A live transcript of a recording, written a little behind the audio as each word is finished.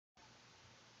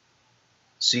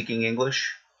Seeking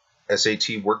English,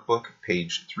 S.A.T. Workbook,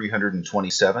 page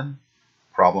 327,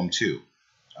 problem 2.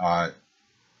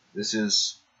 This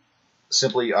is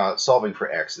simply solving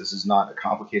for x. This is not a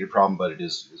complicated problem, but it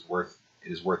is worth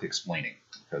explaining,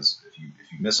 because if you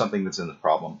miss something that's in the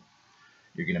problem,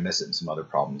 you're going to miss it in some other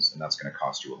problems, and that's going to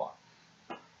cost you a lot.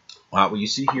 What you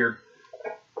see here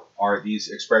are these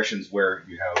expressions where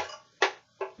you have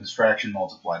this fraction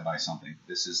multiplied by something.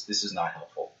 This is not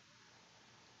helpful.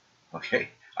 Okay,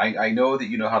 I know that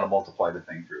you know how to multiply the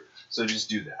thing through, so just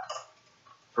do that.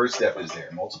 First step is there.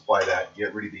 Multiply that.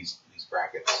 Get rid of these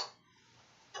brackets.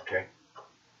 Okay.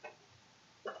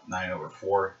 9 over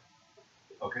 4.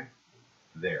 Okay.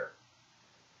 There.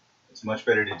 It's much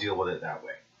better to deal with it that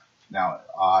way. Now,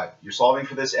 you're solving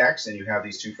for this x, and you have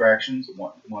these two fractions,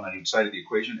 one on each side of the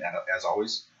equation. And as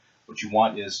always, what you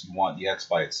want is you want the x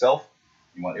by itself.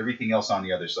 You want everything else on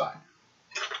the other side.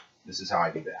 This is how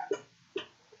I do that.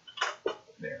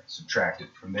 There. Subtract it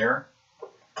from there.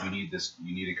 You need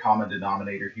a common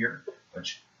denominator here,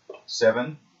 which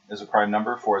 7 is a prime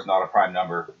number. 4 is not a prime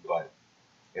number, but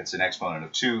it's an exponent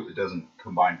of 2. It doesn't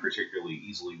combine particularly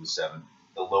easily with 7.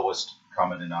 The lowest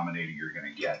common denominator you're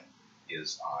going to get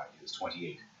is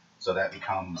 28. So that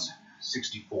becomes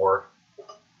 64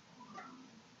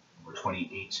 over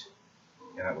 28,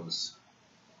 and that was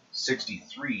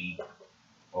 63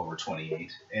 over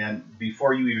 28. And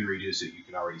before you even reduce it, you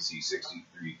can already see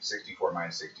 64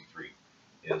 minus 63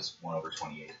 is 1 over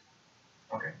 28.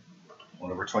 Okay,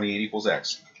 1 over 28 equals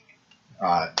x.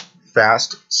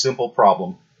 Fast, simple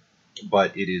problem,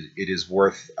 but it is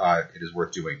worth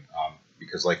doing,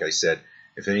 because, like I said,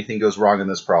 if anything goes wrong in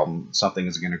this problem, something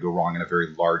is going to go wrong in a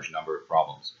very large number of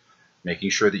problems. Making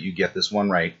sure that you get this one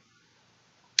right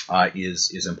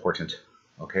is important.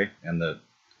 Okay, and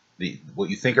what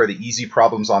you think are the easy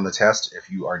problems on the test, if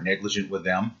you are negligent with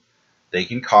them, they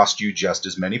can cost you just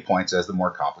as many points as the more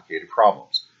complicated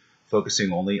problems.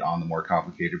 Focusing only on the more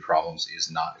complicated problems is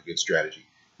not a good strategy.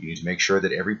 You need to make sure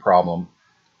that every problem,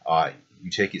 you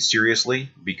take it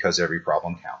seriously, because every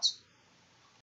problem counts.